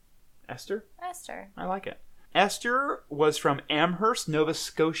name. Esther. Esther. I like it. Esther was from Amherst, Nova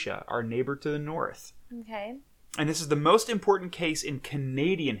Scotia, our neighbor to the north. Okay. And this is the most important case in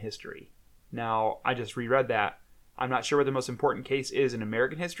Canadian history. Now, I just reread that. I'm not sure what the most important case is in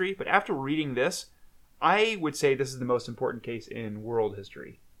American history, but after reading this, I would say this is the most important case in world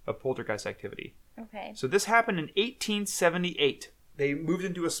history of poltergeist activity. Okay. So this happened in 1878. They moved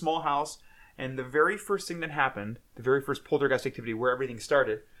into a small house, and the very first thing that happened, the very first poltergeist activity where everything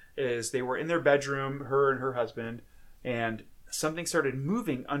started, is they were in their bedroom, her and her husband, and something started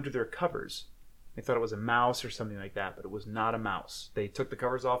moving under their covers. They thought it was a mouse or something like that, but it was not a mouse. They took the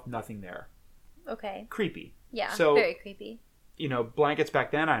covers off, nothing there. Okay. Creepy. Yeah, so, very creepy. You know, blankets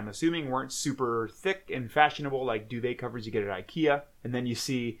back then, I'm assuming, weren't super thick and fashionable like duvet covers you get at IKEA. And then you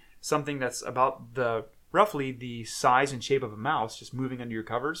see something that's about roughly the size and shape of a mouse just moving under your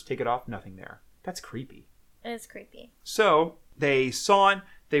covers, take it off, nothing there. That's creepy. It is creepy. So they saw it,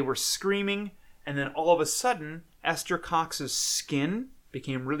 they were screaming, and then all of a sudden, Esther Cox's skin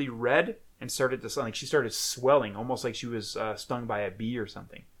became really red and started to, she started swelling, almost like she was stung by a bee or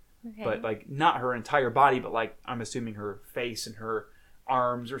something. Okay. But like not her entire body, but like I'm assuming her face and her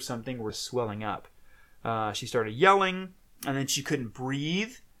arms or something were swelling up. She started yelling, and then she couldn't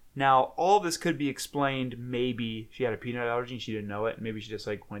breathe. Now, all of this could be explained. Maybe she had a peanut allergy and she didn't know it. Maybe she just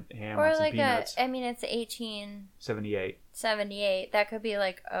like went ham on some peanuts. It's 1878. 78. That could be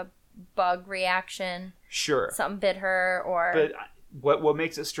like a bug reaction. Sure. Something bit her, or. But what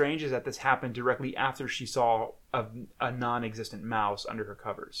makes it strange is that this happened directly after she saw a non-existent mouse under her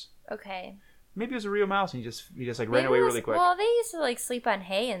covers. Okay. Maybe it was a real mouse and he just like ran away really quick. Well, they used to like sleep on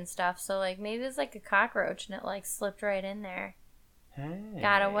hay and stuff, so like maybe it was like a cockroach and it like slipped right in there. Hey.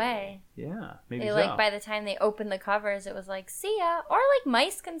 Got away. Yeah, maybe they, so. Like by the time they opened the covers, it was like, see ya. Or like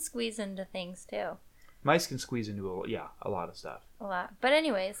mice can squeeze into things too. Mice can squeeze into a lot of stuff. A lot. But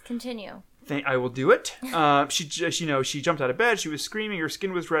anyways, continue. I will do it. She jumped out of bed. She was screaming. Her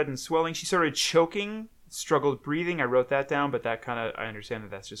skin was red and swelling. She started choking, struggled breathing. I wrote that down, but I understand that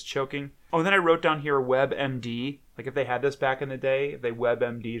that's just choking. Oh, and then I wrote down here WebMD. Like if they had this back in the day, if they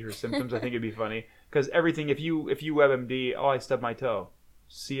WebMD'd her symptoms, I think it'd be funny. Because everything, if you WebMD, I stubbed my toe.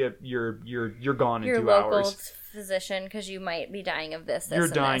 See it, you're gone in 2 hours. Your local physician, because you might be dying of this. You're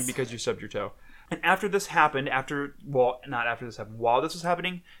dying because you stubbed your toe. And after this happened, while this was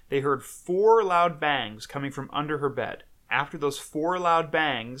happening, they heard 4 loud bangs coming from under her bed. After those 4 loud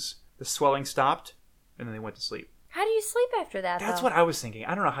bangs, the swelling stopped, and then they went to sleep. How do you sleep after that, That's what I was thinking.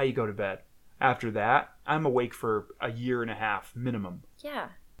 I don't know how you go to bed after that. I'm awake for a year and a half minimum. Yeah.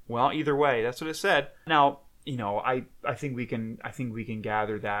 Well, either way, that's what it said. Now, I think we can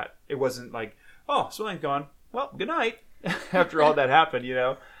gather that it wasn't like, oh, swelling's gone. Well, good night. After all that happened,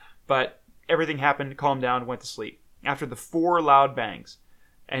 But everything happened, calmed down, went to sleep. After the 4 loud bangs.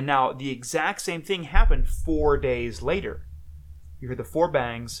 And now the exact same thing happened 4 days later. You hear the 4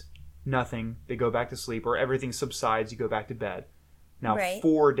 bangs, nothing, they go back to sleep, or everything subsides, you go back to bed. Now, right.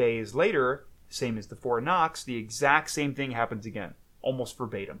 4 days later, same as the 4 knocks, the exact same thing happens again. Almost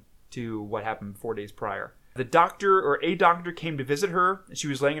verbatim to what happened 4 days prior. A doctor came to visit her, and she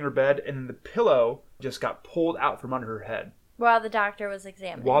was laying in her bed, and then the pillow just got pulled out from under her head. While the doctor was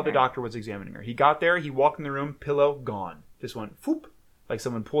examining her. He got there, he walked in the room, pillow gone. Just went, whoop, like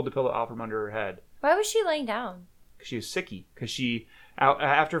someone pulled the pillow out from under her head. Why was she laying down? Because she was sicky. Because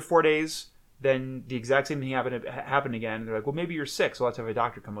after 4 days, then the exact same thing happened again. They're like, well, maybe you're sick, so let's have a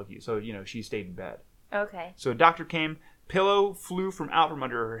doctor come look at you. So, she stayed in bed. Okay. So a doctor came, pillow flew out from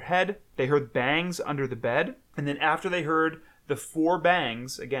under her head. They heard bangs under the bed. And then after they heard the 4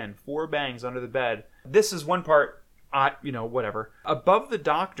 bangs, again, 4 bangs under the bed, this is one part, whatever. Above the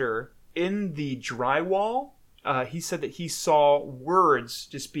doctor, in the drywall, he said that he saw words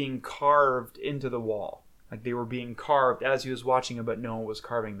just being carved into the wall. Like they were being carved as he was watching them, but no one was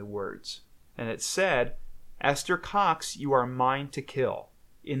carving the words. And it said, Esther Cox, you are mine to kill,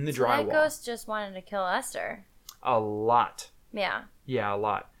 in the drywall. That ghost just wanted to kill Esther. A lot. Yeah. Yeah, a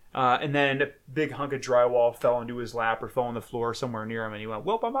lot. And then a big hunk of drywall fell into his lap or fell on the floor somewhere near him, and he went,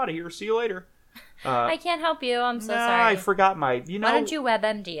 "Well, I'm out of here. See you later." I can't help you. I'm so Nah, sorry. I forgot my. Why don't you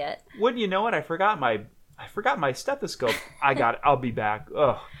WebMD it? Wouldn't you know it? I forgot my stethoscope. I got it. I'll be back.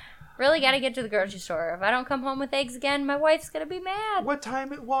 Ugh. Really got to get to the grocery store. If I don't come home with eggs again, my wife's gonna be mad. What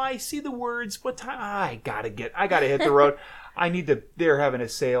time? Why? See the words. What time? I gotta hit the road. I need to. They're having a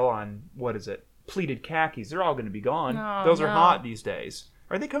sale on what is it? Pleated khakis. They're all going to be gone. Oh, Those are no. hot these days.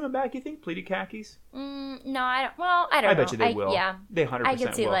 Are they coming back? You think pleated khakis? No, I don't. Well, I don't know. I bet you they will. Yeah, They 100% I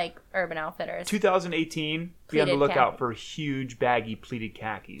could see will. like Urban Outfitters. 2018. Be on the Pleated lookout khaki. for huge baggy pleated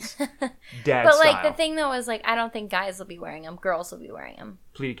khakis. Dad But style. like the thing though is like I don't think guys will be wearing them. Girls will be wearing them.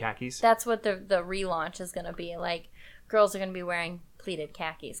 Pleated khakis. That's what the relaunch is going to be. Like girls are going to be wearing pleated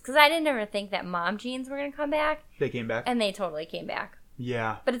khakis. Because I didn't ever think that mom jeans were going to come back, They came back. and they totally came back.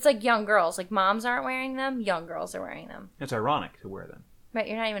 Yeah. But it's like young girls. Like moms aren't wearing them. Young girls are wearing them. It's ironic to wear them. Right?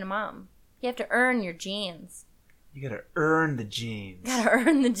 You're not even a mom. You have to earn your jeans. You gotta earn the jeans. Gotta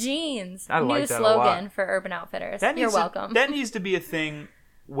earn the jeans. I like New that a lot. slogan for Urban Outfitters. You're needs welcome. that needs to be a thing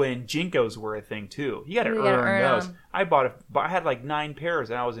when Jinkos were a thing too. You gotta You gotta earn earn those. 'em. I had like 9 pairs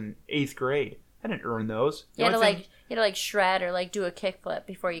and I was in 8th grade. I didn't earn those. The you had to only thing- like shred or like do a kickflip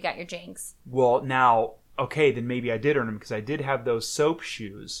before you got your jinx. Well, now, okay, then maybe I did earn them because I did have those soap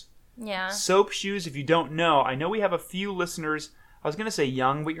shoes. Yeah. Soap shoes, if you don't know, I know we have a few listeners. I was going to say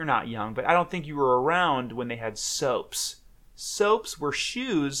young, but you're not young. But I don't think you were around when they had soaps. Soaps were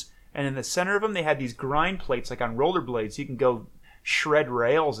shoes, and in the center of them, they had these grind plates like on rollerblades. You can go shred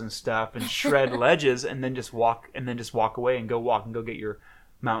rails and stuff and shred ledges and then just walk away and go get your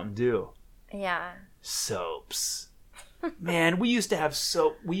Mountain Dew. Yeah. Soaps. Man, we used to have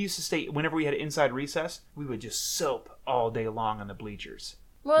soap. We used to stay, whenever we had inside recess, we would just soap all day long on the bleachers.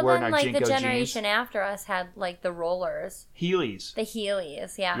 Well, Wearing then our like the Jinko generation after us had like the rollers, Heelys. the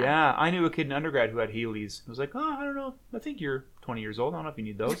Heelys. Yeah. Yeah, I knew a kid in undergrad who had Heelys. I was like, oh, I don't know. I think you're 20 years old. I don't know if you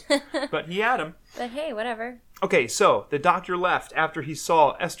need those. But he had them. But hey, whatever. Okay, so the doctor left after he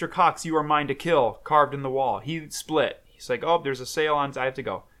saw Esther Cox, "You Are Mine to Kill" carved in the wall. He split. He's like, oh, there's a sale on, I have to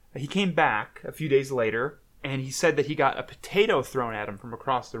go. He came back a few days later, and he said that he got a potato thrown at him from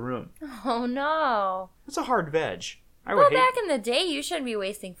across the room. Oh no. That's a hard veg. I Well, would hate... back in the day, you shouldn't be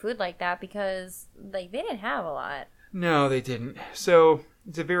wasting food like that because like they didn't have a lot. No, they didn't. So,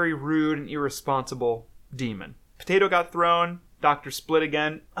 it's a very rude and irresponsible demon. Potato got thrown. Doctor split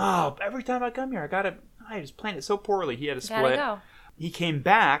again. Oh, every time I come here, I just planned it so poorly. He had to split. Gotta go. He came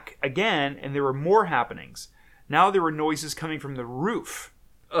back again, and there were more happenings. Now there were noises coming from the roof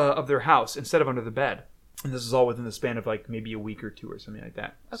of their house instead of under the bed. And this is all within the span of like maybe a week or two or something like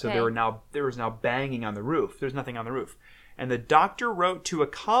that. So Okay. there was now banging on the roof. There's nothing on the roof. And the doctor wrote to a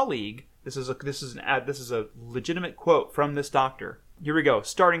colleague. This is a legitimate quote from this doctor. Here we go.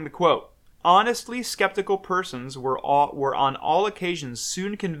 Starting the quote. Honestly skeptical persons were on all occasions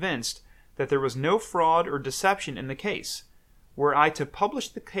soon convinced that there was no fraud or deception in the case. Were I to publish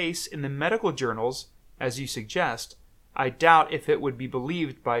the case in the medical journals, as you suggest, I doubt if it would be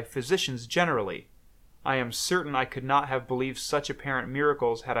believed by physicians generally. I am certain I could not have believed such apparent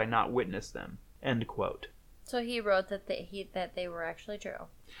miracles had I not witnessed them. End quote. So he wrote that they were actually true.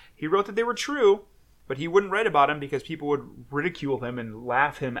 He wrote that they were true, but he wouldn't write about them because people would ridicule him and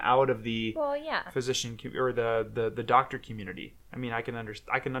laugh him out of the Well, yeah. physician or the doctor community. I mean, I can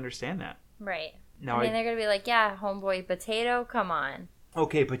understand that. Right. Now I mean, they're gonna be like, yeah, homeboy potato, come on.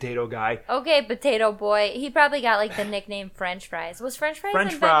 Okay, potato guy. Okay, potato boy. He probably got like the nickname French fries. Was French fries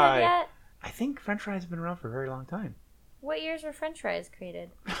French invented fry. yet? I think French fries have been around for a very long time. What years were French fries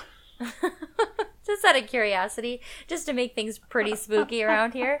created? Just out of curiosity, just to make things pretty spooky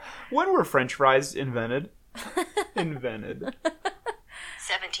around here. When were French fries invented? Invented.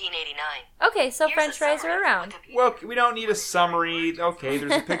 1789. Okay, so Here's French a fries summary are of around. Wikipedia. Well, we don't need a summary. Okay,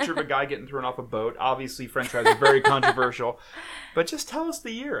 there's a picture of a guy getting thrown off a boat. Obviously, French fries are very controversial. But just tell us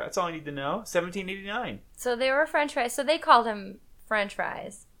the year. That's all I need to know. 1789. So they were French fries. So they called them French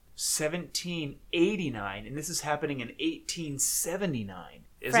fries. 1789. And this is happening in 1879.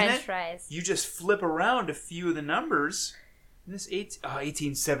 Isn't French it? fries. You just flip around a few of the numbers. And this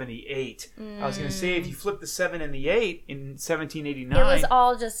 1878. I was going to say, if you flip the 7 and the 8 in 1789. It was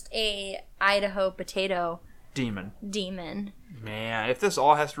all just a Idaho potato demon. demon. Man, if this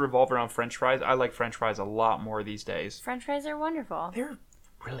all has to revolve around French fries, I like French fries a lot more these days. French fries are wonderful. They're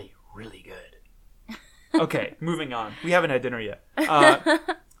really, really good. Okay, moving on. We haven't had dinner yet.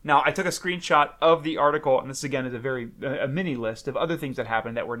 Now, I took a screenshot of the article, and this again is a mini list of other things that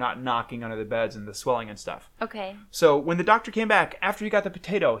happened that were not knocking under the beds and the swelling and stuff. Okay. So, when the doctor came back, after he got the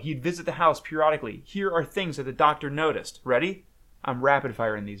potato, he'd visit the house periodically. Here are things that the doctor noticed. Ready? I'm rapid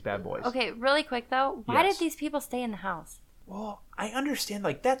firing these bad boys. Okay, really quick though. Why Yes. did these people stay in the house? Well, I understand.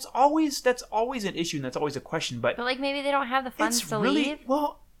 Like that's always an issue, and that's always a question. But But like maybe they don't have the funds it's to really leave.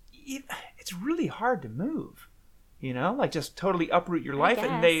 well. It's really hard to move. You know, like just totally uproot your life.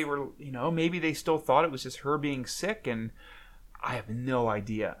 And they guess. were, you know, maybe they still thought it was just her being sick, and I have no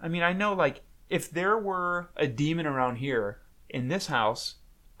idea. I mean, I know like if there were a demon around here in this house,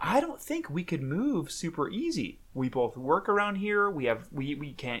 I don't think we could move super easy. We both work around here.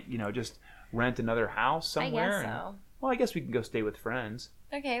 We can't, you know, just rent another house somewhere. I guess so. Well, I guess we can go stay with friends.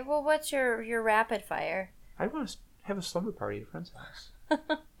 Okay, well, what's your rapid fire? I want to have a slumber party at a friend's house.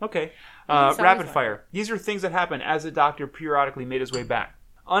 Okay. always Rapid want fire. These are things that happen as the doctor periodically made his way back.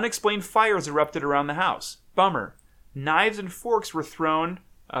 Unexplained fires erupted around the house. Bummer. Knives and forks were thrown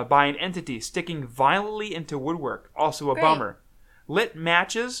by an entity sticking violently into woodwork. Also a Great. bummer. Lit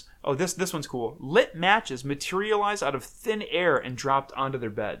matches. Oh, this one's cool. Lit matches materialized out of thin air and dropped onto their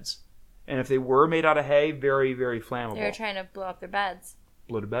beds. And if they were made out of hay, very, very flammable. They were trying to blow up their beds.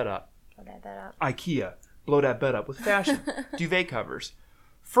 Blow the bed up. Blow that bed up. IKEA. Blow that bed up with fashion. Duvet covers.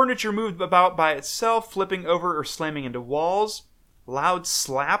 Furniture moved about by itself, flipping over or slamming into walls. Loud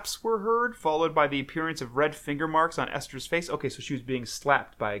slaps were heard, followed by the appearance of red finger marks on Esther's face. Okay, so she was being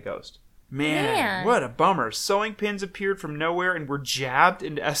slapped by a ghost. Man, what a bummer. Sewing pins appeared from nowhere and were jabbed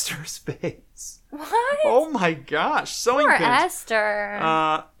into Esther's face. What? Oh my gosh, sewing Poor pins.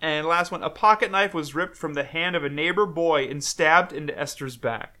 Esther. And last one, a pocket knife was ripped from the hand of a neighbor boy and stabbed into Esther's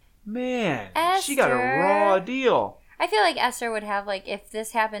back. Man, she got a Esther. raw deal. I feel like Esther would have, like, if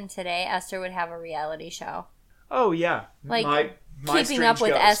this happened today, Esther would have a reality show. Oh yeah, Like, my Keeping Strange Up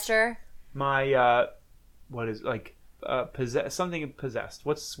with Ghost. Esther. My what is like something possessed.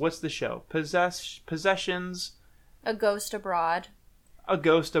 What's the show? Possessions. A Ghost Abroad. A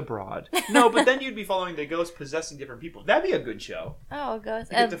Ghost Abroad. No, but then you'd be following the ghost possessing different people. That'd be a good show. Oh, a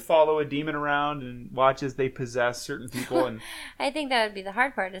ghost. You get to follow a demon around and watch as they possess certain people. And I think that would be the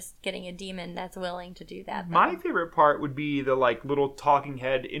hard part, is getting a demon that's willing to do that. though. my favorite part would be the like little talking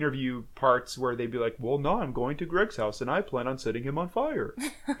head interview parts where they'd be like, "Well, no, I'm going to Greg's house and I plan on setting him on fire.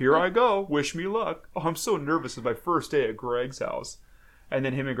 Here I go. Wish me luck. Oh, I'm so nervous. It's my first day at Greg's house." And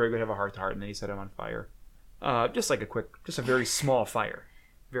then him and Greg would have a heart to heart, and then he set him on fire. Just a very small fire.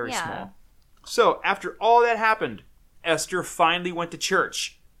 Very Yeah. small. So, after all that happened, Esther finally went to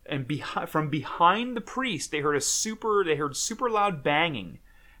church. And from behind the priest, they heard super loud banging.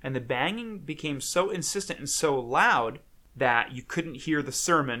 And the banging became so insistent and so loud that you couldn't hear the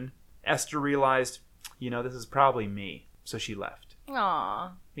sermon. Esther realized, this is probably me. So she left.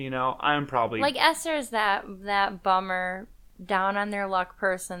 Aw. I'm probably... Like, Esther's that bummer, down on their luck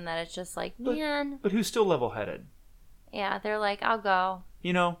person that it's just like, man. But who's still level-headed? Yeah, they're like, I'll go.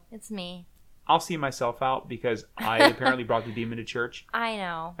 It's me. I'll see myself out because I apparently brought the demon to church. I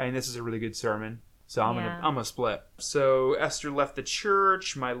know. And this is a really good sermon. So I'm Yeah. gonna split. So Esther left the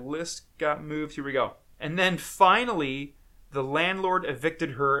church. My list got moved. Here we go. And then finally, the landlord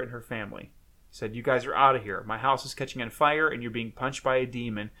evicted her and her family. He said, "You guys are out of here. My house is catching on fire, and you're being punched by a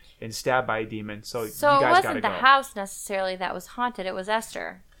demon and stabbed by a demon. So you So guys it gotta wasn't go." the house necessarily that was haunted. It was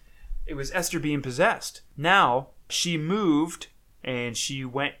Esther. It was Esther being possessed. Now she moved, and she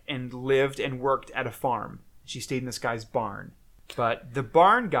went and lived and worked at a farm. She stayed in this guy's barn. But the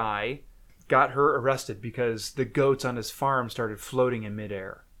barn guy got her arrested because the goats on his farm started floating in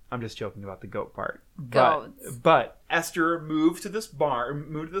midair. I'm just joking about the goat part. Goats. But Esther moved to this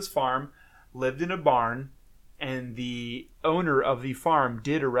farm, lived in a barn, and the owner of the farm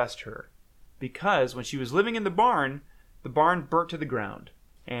did arrest her because when she was living in the barn burnt to the ground,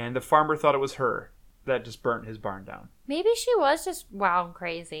 and the farmer thought it was her that just burnt his barn down. Maybe she was just wild and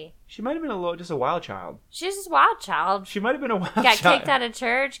crazy. She might have been just a wild child. She's just a wild child. She might have been a wild Got child. kicked out of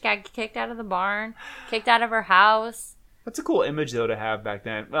church, got kicked out of the barn, kicked out of her house. That's a cool image, though, to have back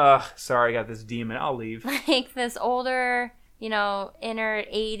then. Ugh, sorry, I got this demon. I'll leave. Like this older, in her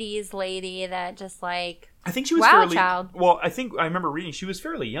 80s lady that just like, I think she was wild fairly... child. Well, I remember reading she was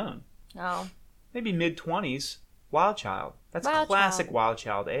fairly young. oh, Maybe mid-20s. Wild child. That's Wild classic child. wild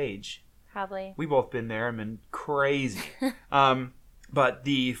child age. probably. We both been there and been crazy. But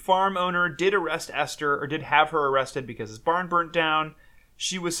the farm owner did have her arrested because his barn burnt down.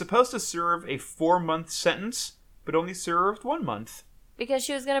 She was supposed to serve a 4-month sentence, but only served 1 month. Because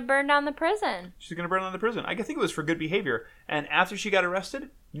she was going to burn down the prison. She's going to burn down the prison. I think it was for good behavior. And after she got arrested,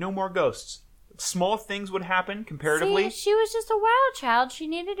 no more ghosts. Small things would happen comparatively. See, she was just a wild child. She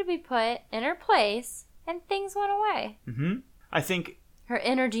needed to be put in her place, and things went away. Mm-hmm. I think Her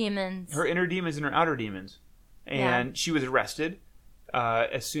inner demons. her inner demons and her outer demons. And she was arrested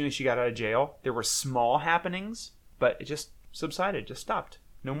as soon as she got out of jail. There were small happenings, but subsided, just stopped.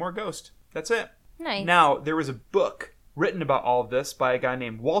 No more ghost. That's it. Nice. Now, there was a book written about all of this by a guy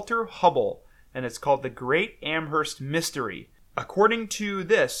named Walter Hubble, and it's called The Great Amherst Mystery. According to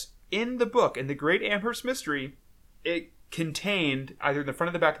this, in the book, in The Great Amherst Mystery, it contained, either in the front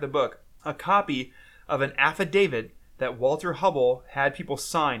or the back of the book, a copy of an affidavit that Walter Hubble had people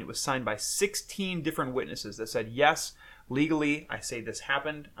sign. It was signed by 16 different witnesses that said, yes, legally, I say this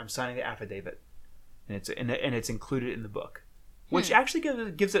happened. I'm signing the affidavit. And it's included in the book. Which actually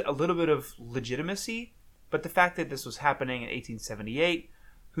gives it a little bit of legitimacy. But the fact that this was happening in 1878,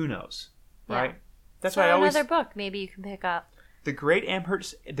 who knows? Right? Yeah. That's so why I always... another book maybe you can pick up. The Great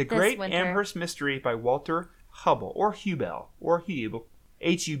Amherst Mystery by Walter Hubble. Or Hubel. Or Hubel.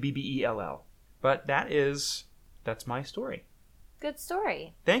 Hubbell. But that's my story. Good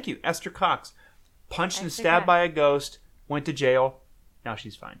story. Thank you. Esther Cox. Punched and Esther stabbed Cox. by a ghost. Went to jail. Now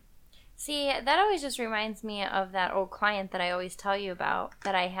she's fine. See, that always just reminds me of that old client that I always tell you about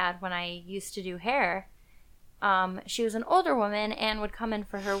that I had when I used to do hair. She was an older woman and would come in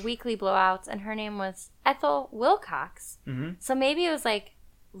for her weekly blowouts, and her name was Ethel Wilcox. Mm-hmm. So maybe it was like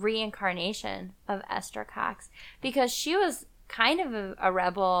reincarnation of Esther Cox, because she was kind of a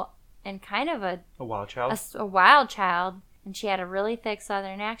rebel and kind of a wild child. a wild child, and she had a really thick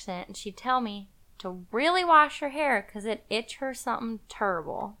southern accent, and she'd tell me to really wash her hair because it itched her something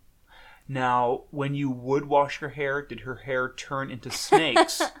terrible. Now, when you would wash her hair, did her hair turn into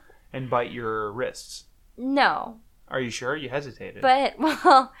snakes and bite your wrists? No. Are you sure? You hesitated. But,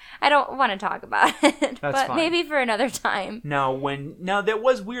 well, I don't want to talk about it. But fine. maybe for another time. Now that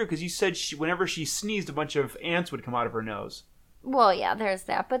was weird because you said whenever she sneezed, a bunch of ants would come out of her nose. Well, yeah, there's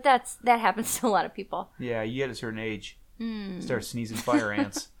that. But that happens to a lot of people. Yeah, you at a certain age. Start sneezing fire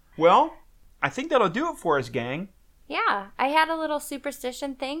ants. Well, I think that'll do it for us, gang. Yeah, I had a little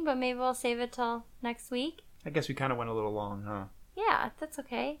superstition thing, but maybe we'll save it till next week. I guess we kind of went a little long, huh? Yeah, that's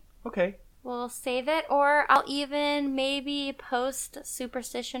okay. Okay. We'll save it, or I'll even maybe post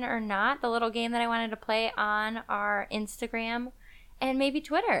Superstition or Not, the little game that I wanted to play, on our Instagram and maybe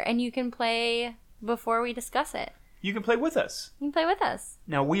Twitter, and you can play before we discuss it. You can play with us. You can play with us.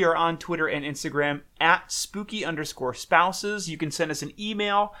 Now, we are on Twitter and Instagram at spooky_spouses. You can send us an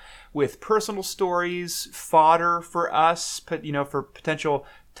email with personal stories, fodder for us, for potential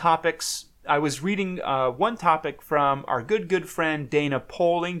topics. I was reading one topic from our good friend Dana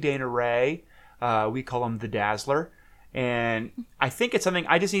Poling, Dana Ray. We call him the Dazzler. And I think it's something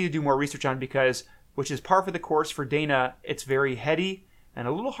I just need to do more research on because, which is par for the course for Dana, it's very heady and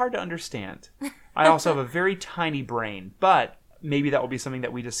a little hard to understand. I also have a very tiny brain, but maybe that will be something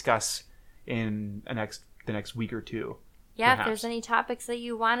that we discuss in the next week or two. Yeah, perhaps. If there's any topics that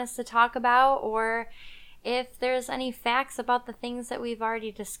you want us to talk about, or if there's any facts about the things that we've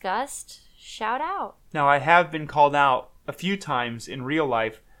already discussed, shout out. Now, I have been called out a few times in real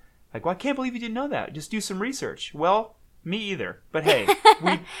life, like, well, I can't believe you didn't know that. Just do some research. Well, me either. But hey,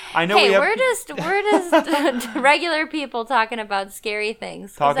 we're just regular people talking about scary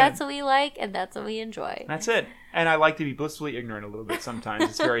things. Because that's what we like and that's what we enjoy. That's it. And I like to be blissfully ignorant a little bit sometimes.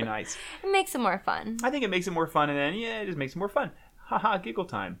 It's very nice. It makes it more fun. I think it makes it more fun, and then, it just makes it more fun. Haha, giggle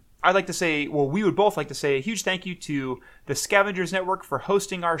time. I'd like to say, we would both like to say a huge thank you to the Scavengers Network for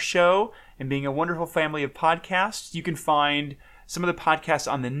hosting our show and being a wonderful family of podcasts. You can find some of the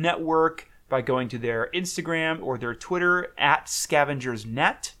podcasts on the network by going to their Instagram or their Twitter at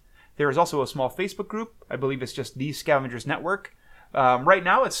ScavengersNet. There is also a small Facebook group. I believe it's just the Scavengers Network. Right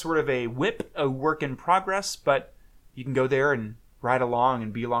now, it's sort of a work in progress, but you can go there and ride along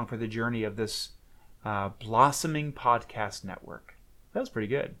and be along for the journey of this blossoming podcast network. That was pretty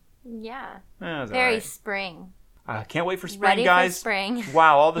good. Yeah. Very right. Spring. Can't wait for spring, Ready guys. for spring.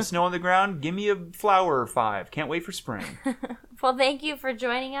 Wow, all the snow on the ground. Give me a flower or 5. Can't wait for spring. Well, thank you for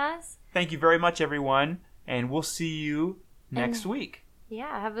joining us. Thank you very much, everyone. And we'll see you next week.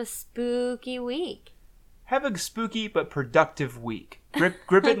 Yeah, have a spooky week. Have a spooky but productive week.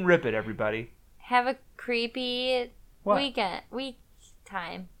 Grip it and rip it, everybody. Have a creepy week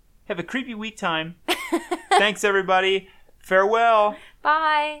time. Have a creepy week time. Thanks, everybody. Farewell.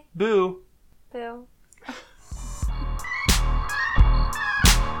 Bye. Boo. Boo.